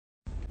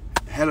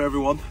Hello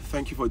everyone,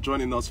 thank you for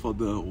joining us for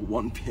the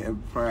 1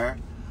 p.m. prayer.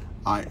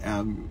 I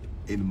am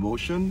in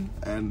motion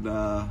and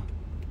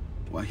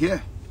we're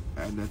here,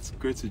 and it's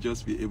great to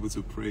just be able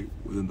to pray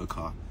within the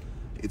car.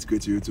 It's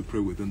great to be able to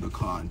pray within the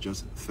car and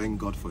just thank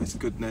God for His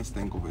goodness,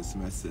 thank God for His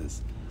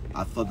mercies.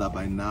 I thought that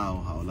by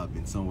now I would have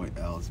been somewhere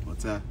else,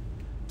 but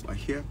we're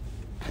here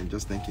and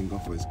just thanking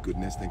God for His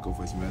goodness, thank God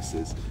for His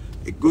mercies.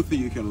 A good thing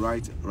you can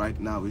write right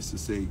now is to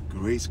say,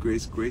 grace,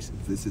 grace, grace,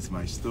 this is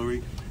my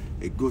story.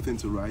 A good thing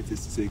to write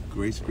is to say,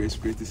 grace, grace,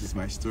 grace, this is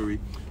my story.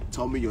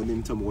 Tell me your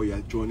name, tell me where you're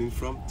joining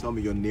from. Tell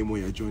me your name,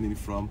 where you're joining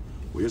from.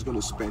 We're just going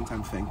to spend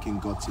time thanking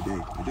God today.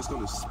 We're just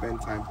going to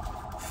spend time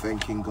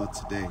thanking God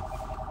today.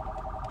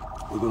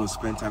 We're going to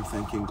spend time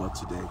thanking God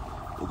today.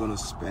 We're going to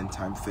spend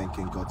time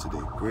thanking God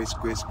today. Grace,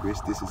 grace,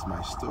 grace, this is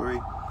my story.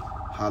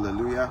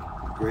 Hallelujah.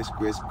 Grace,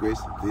 grace,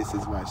 grace, this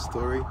is my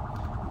story.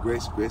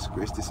 Grace, grace,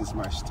 grace, this is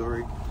my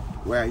story.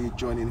 Where are you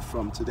joining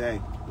from today?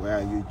 Where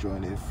are you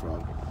joining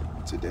from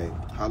today?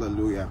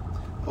 Hallelujah.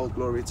 Oh,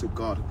 glory to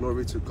God,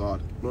 glory to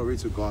God, glory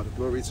to God,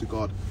 glory to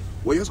God.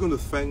 We're just going to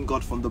thank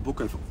God from the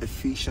book of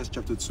Ephesians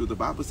chapter 2. The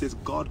Bible says,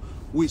 God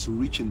who is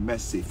rich in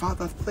mercy.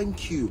 Father,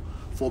 thank you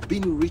for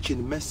being rich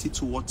in mercy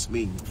towards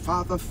me.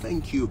 Father,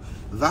 thank you.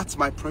 That's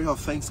my prayer of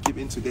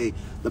thanksgiving today.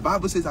 The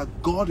Bible says that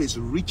God is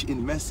rich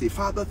in mercy.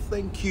 Father,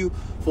 thank you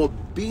for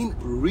being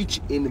rich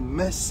in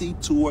mercy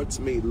towards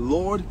me.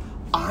 Lord,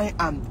 I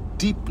am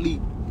deeply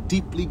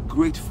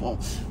grateful.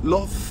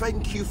 Lord,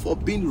 thank you for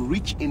being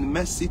rich in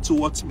mercy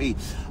towards me.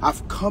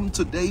 I've come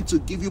today to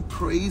give you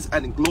praise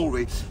and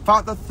glory.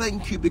 Father,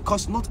 thank you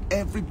because not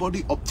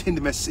everybody obtained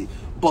mercy,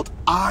 but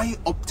I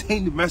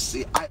obtained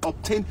mercy. I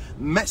obtained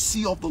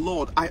mercy of the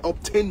Lord. I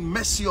obtained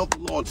mercy of the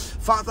Lord.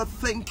 Father,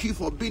 thank you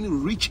for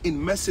being rich in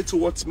mercy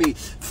towards me.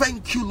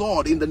 Thank you,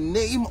 Lord, in the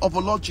name of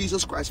the Lord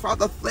Jesus Christ.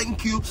 Father,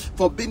 thank you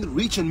for being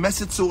rich in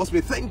mercy towards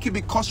me. Thank you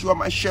because you are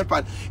my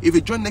shepherd. If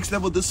you joined Next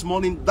Level this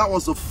morning, that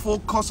was the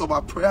focus of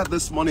our prayer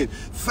this morning.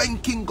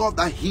 Thanking God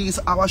that He is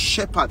our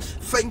shepherd.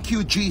 Thank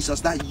you, Jesus,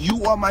 that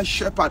you are my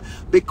shepherd.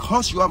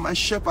 Because you are my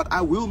shepherd,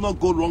 I will not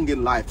go wrong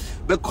in life.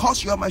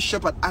 Because you are my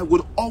shepherd, I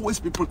will always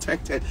be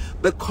protected.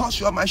 Because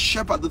you are my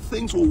shepherd, the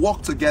things will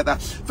work together.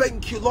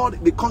 Thank you,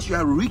 Lord, because you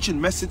are rich in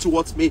mercy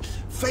towards me.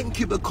 Thank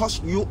you because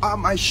you are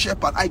my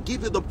shepherd. I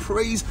give you the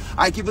praise,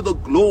 I give you the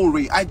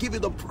glory, I give you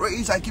the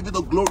praise, I give you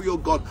the glory, oh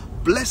God.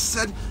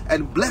 Blessed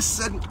and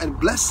blessed and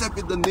blessed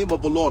be the name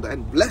of the Lord,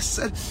 and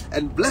blessed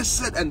and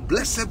blessed and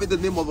blessed be the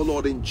name of the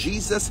Lord. In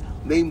Jesus'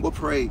 name we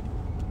pray.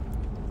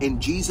 In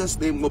Jesus'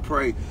 name we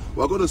pray.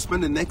 We're going to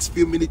spend the next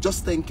few minutes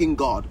just thanking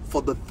God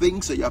for the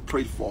things that you have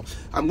prayed for.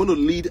 I'm going to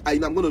lead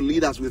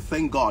as we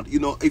thank God. You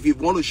know, if you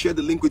want to share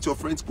the link with your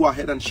friends, go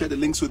ahead and share the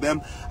links with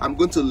them. I'm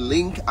going to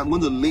link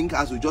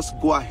as we just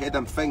go ahead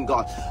and thank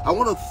God. I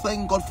want to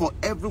thank God for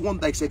everyone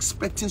that is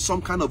expecting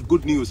some kind of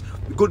good news.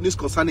 Good news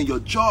concerning your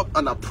job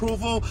and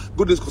approval.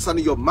 Good news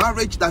concerning your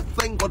marriage. That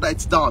thank God that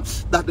it's done.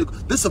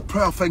 This is a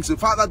prayer of thanks.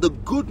 Father, the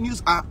good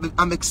news I've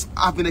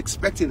been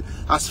expecting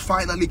has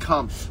finally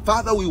come.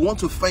 Father, we want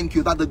to thank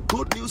you that the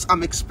good news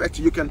I'm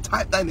expecting, you can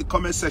type that in the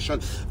comment section.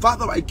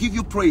 Father, I give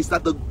you praise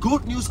that the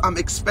good news I'm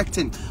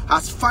expecting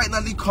has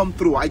finally come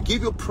through. I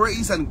give you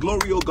praise and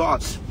glory, oh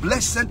God.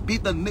 Blessed be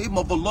the name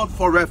of the Lord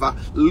forever.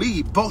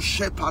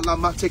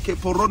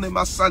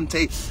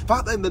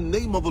 Father, in the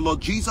name of the Lord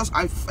Jesus,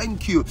 I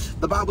thank you.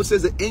 The Bible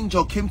says the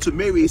angel came to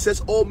Mary. He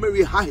says, oh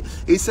Mary, hi.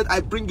 He said,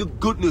 I bring you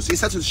good news. He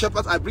said to the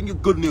shepherds, I bring you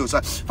good news.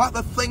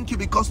 Father, thank you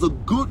because the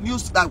good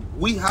news that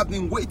we have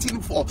been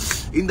waiting for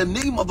in the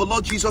name of the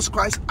Lord Jesus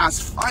Christ has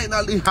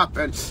finally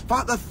happened.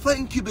 Father,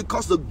 thank you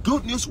because the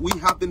good news we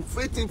have been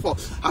waiting for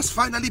has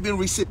finally been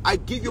received. I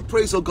give you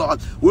praise, oh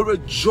God. We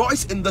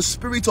rejoice in the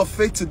spirit of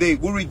faith today.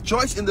 We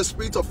rejoice in the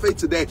spirit of faith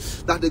today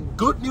that the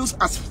good news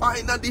has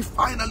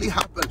finally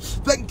happened.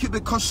 Thank you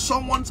because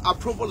someone's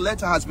approval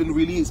letter has been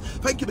released.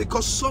 Thank you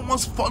because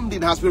someone's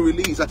funding has been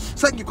released.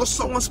 Thank you because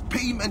someone's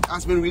payment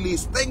has been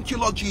released. Thank you,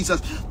 Lord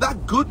Jesus.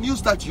 That good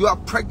news that you are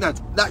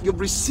pregnant, that you've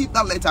received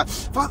that letter.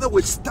 Father,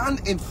 we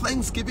stand in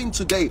thanksgiving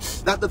today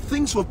that the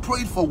things we've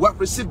prayed for, we have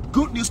received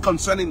good news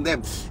concerning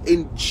them.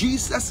 In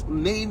Jesus'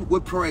 name we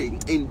pray.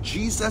 In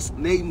Jesus'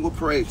 name we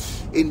pray.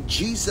 In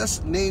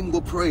Jesus' name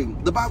we pray.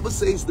 The Bible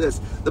says this.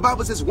 The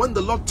Bible says when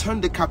the Lord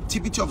turned the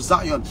captivity of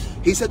Zion,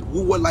 He said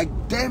we were like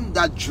them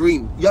that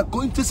dream. You are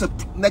going to the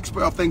next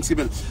prayer of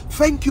thanksgiving.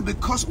 Thank you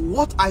because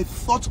what I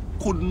thought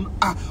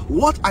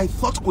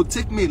could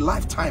take me a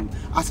lifetime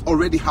has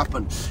already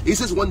happened. He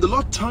says when the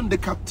Lord turned the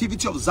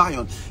captivity of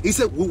Zion, He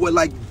said we were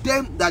like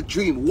them that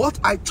dream. What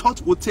I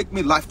thought would take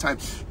me a lifetime,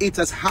 it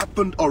has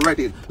happened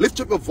already. Lift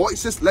up your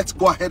voices. Let's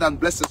go ahead and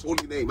bless His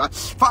holy name.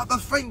 Father,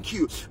 thank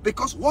you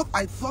because what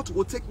I thought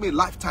would take me a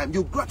lifetime,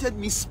 you granted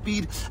me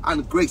speed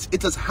and grace.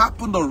 It has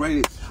happened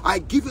already. I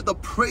give you the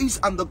praise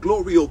and the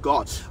glory, oh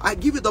God. I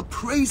give you the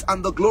praise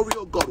and the glory,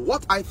 oh God.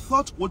 What I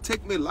thought would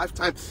take me a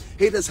lifetime,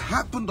 it has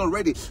happened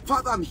already.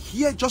 Father, I'm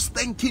here just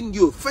thanking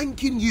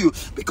you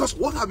because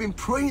what I've been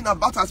praying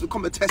about has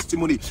become a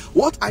testimony.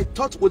 What I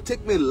thought would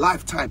take me a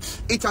lifetime,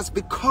 it has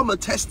become a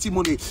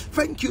testimony.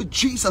 Thank Thank you,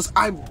 Jesus.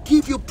 I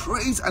give you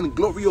praise and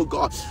glory, O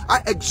God.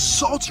 I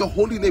exalt your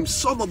holy name,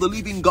 Son of the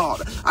living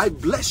God. I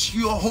bless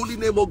your holy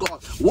name, O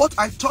God. What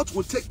I thought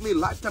would take me a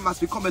lifetime has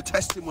become a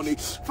testimony.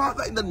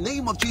 Father, in the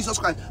name of Jesus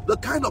Christ, the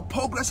kind of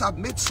progress I've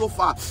made so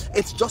far,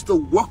 it's just the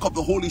work of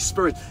the Holy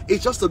Spirit.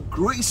 It's just the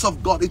grace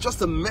of God. It's just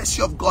the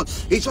mercy of God.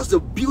 It's just the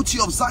beauty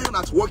of Zion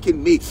at work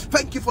in me.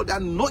 Thank you for the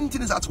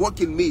anointing is at work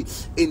in me.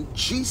 In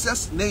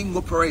Jesus' name we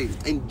pray.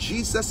 In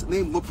Jesus'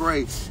 name we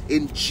pray.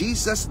 In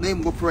Jesus'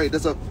 name we pray.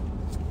 There's a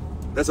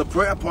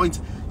prayer point.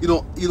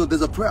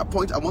 There's a prayer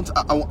point I want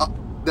to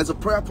there's a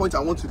prayer point I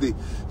want to do.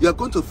 You are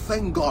going to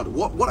thank God.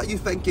 What are you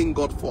thanking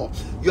God for?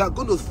 You are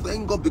going to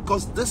thank God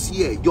because this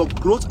year your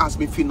growth has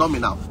been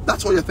phenomenal.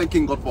 That's what you're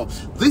thanking God for.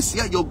 This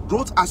year your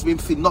growth has been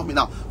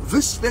phenomenal.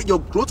 This year your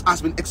growth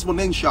has been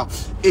exponential.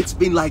 It's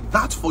been like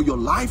that for your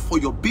life, for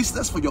your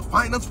business, for your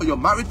finance, for your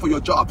marriage, for your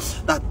job.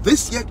 That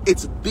this year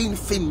it's been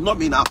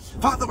phenomenal.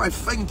 Father, I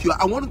thank you.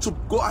 I wanted to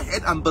go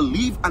ahead and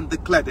believe and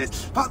declare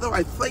this. Father,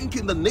 I thank you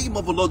in the name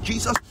of the Lord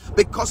Jesus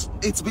because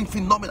it's been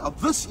phenomenal.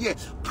 This year,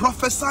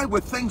 prophesy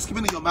with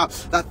thanksgiving in your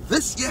mouth that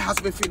this year has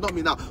been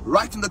phenomenal.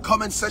 Write in the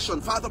comment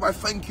section, Father, I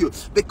thank you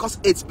because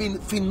it's been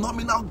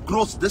phenomenal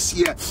growth this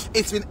year.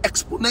 It's been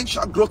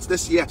exponential growth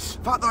this year.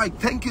 Father, I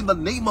thank you in the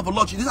name of the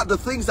Lord. These are the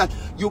things that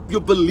you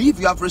believe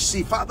you have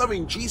received. Father,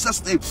 in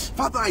Jesus' name,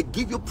 Father, I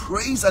give you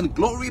praise and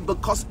glory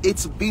because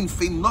it's been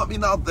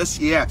phenomenal this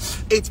year.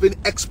 It's been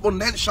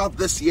exponential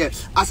this year.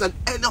 As an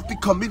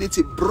NLP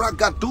community,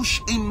 Bragadush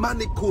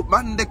imaniku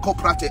mande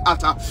koprate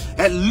ata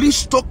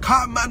elisto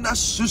kamana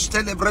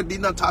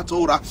sustelevredina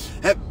tato. Father,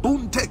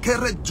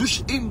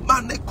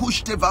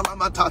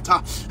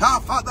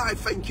 I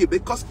thank you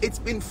because it's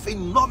been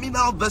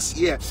phenomenal this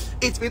year.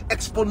 It's been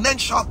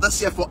exponential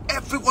this year for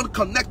everyone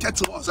connected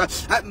to us.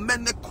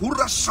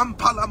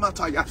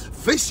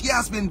 This year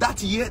has been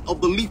that year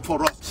of the leap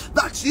for us.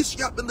 This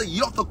year has been the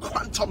year of the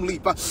quantum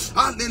leap.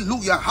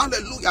 Hallelujah,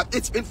 hallelujah.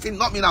 It's been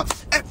phenomenal.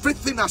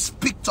 Everything has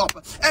picked up.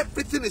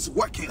 Everything is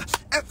working.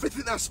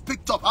 Everything has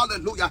picked up.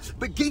 Hallelujah.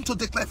 Begin to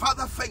declare,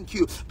 Father, thank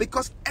you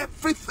because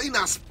everything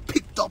has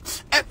picked up.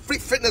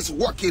 Everything is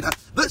working.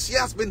 This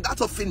year has been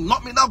that of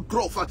phenomenal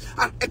growth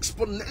and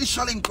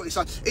exponential increase.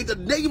 In the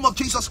name of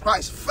Jesus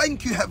Christ,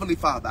 thank you, Heavenly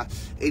Father.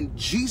 In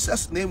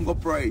Jesus' name we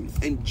pray.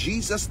 In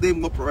Jesus'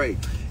 name we pray.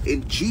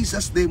 In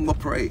Jesus' name we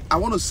pray. I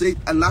want to say,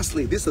 and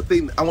lastly, this is the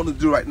thing I want to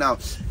do right now.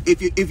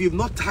 If you've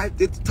not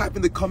typed it, type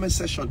in the comment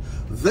section.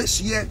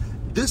 This year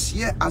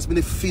has been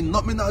a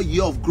phenomenal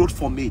year of growth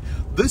for me.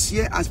 This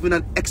year has been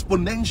an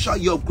exponential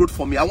year of growth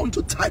for me. I want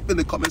to type in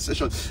the comment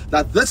section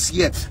that this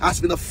year has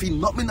been a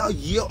phenomenal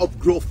year of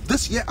growth.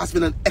 This year has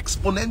been an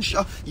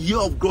exponential year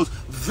of growth.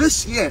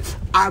 This year,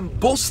 I'm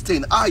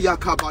boasting.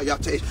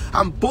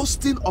 I'm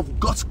boasting of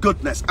God's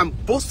goodness. I'm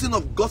boasting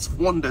of God's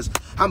wonders.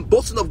 I'm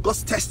boasting of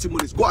God's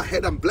testimonies. Go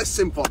ahead and bless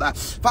him for that.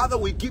 Father,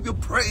 we give you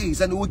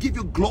praise and we give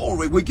you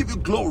glory. We give you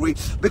glory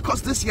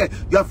because this year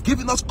you have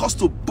given us cause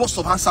to boast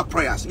of answer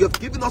prayers. You have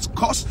given us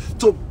cause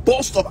to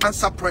boast of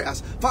answer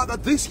prayers. Father,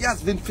 this year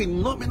has been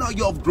phenomenal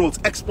year of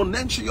growth,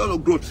 exponential year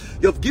of growth.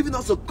 You have given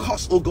us a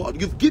cause, oh God.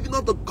 You've given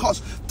us the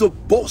cause to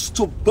boast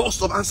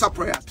of answer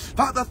prayers.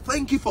 Father,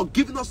 thank you for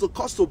giving us the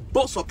cause to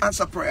boast of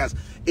answer prayers.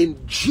 In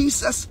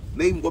Jesus'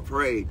 name we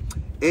pray.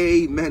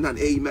 Amen and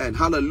amen.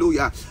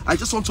 Hallelujah. I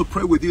just want to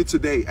pray with you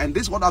today. And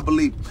this is what I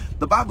believe.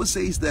 The Bible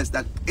says this,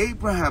 that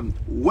Abraham,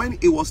 when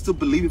he was still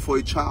believing for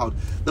a child,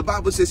 the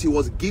Bible says he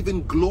was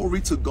giving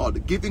glory to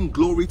God, giving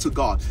glory to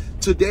God.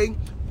 Today,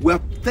 we're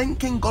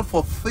thanking God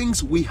for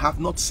things we have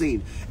not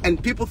seen.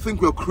 And people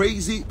think we're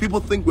crazy.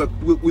 People think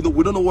we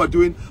don't know what we're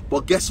doing.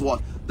 But guess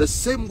what? The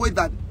same way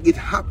that it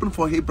happened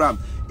for Abraham,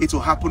 it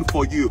will happen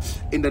for you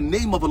in the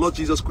name of the Lord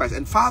Jesus Christ.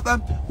 And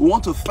Father, we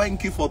want to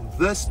thank you for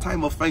this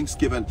time of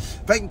Thanksgiving.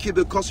 Thank you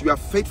because you are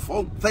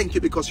faithful. Thank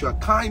you because you are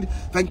kind.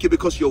 Thank you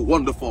because you're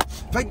wonderful.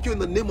 Thank you in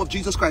the name of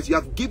Jesus Christ. You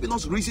have given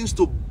us reasons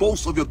to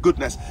boast of your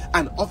goodness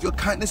and of your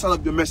kindness and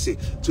of your mercy.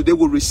 Today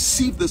we'll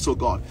receive this, oh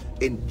God.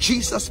 In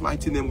Jesus'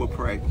 mighty name we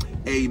pray.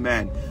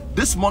 Amen.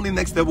 This morning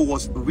Next Level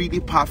was really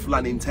powerful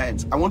and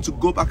intense. I want to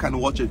go back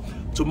and watch it.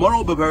 Tomorrow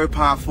will be very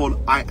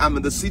powerful. I am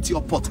in the city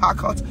of Port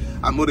Harcourt.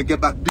 I'm going to get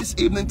back this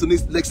evening to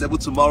this Next Level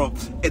tomorrow.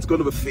 It's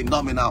going to be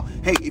phenomenal.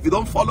 Hey, if you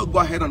don't follow, go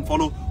ahead and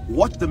follow.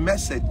 Watch the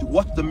message,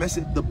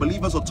 the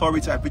Believer's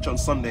Authority I preach on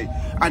Sunday.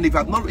 And if you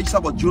have not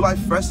registered for July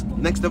 1st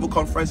Next Level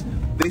Conference,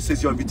 this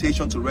is your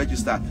invitation to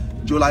register.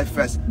 July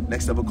 1st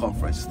Next Level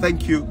Conference.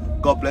 Thank you.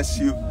 God bless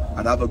you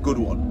and have a good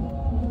one.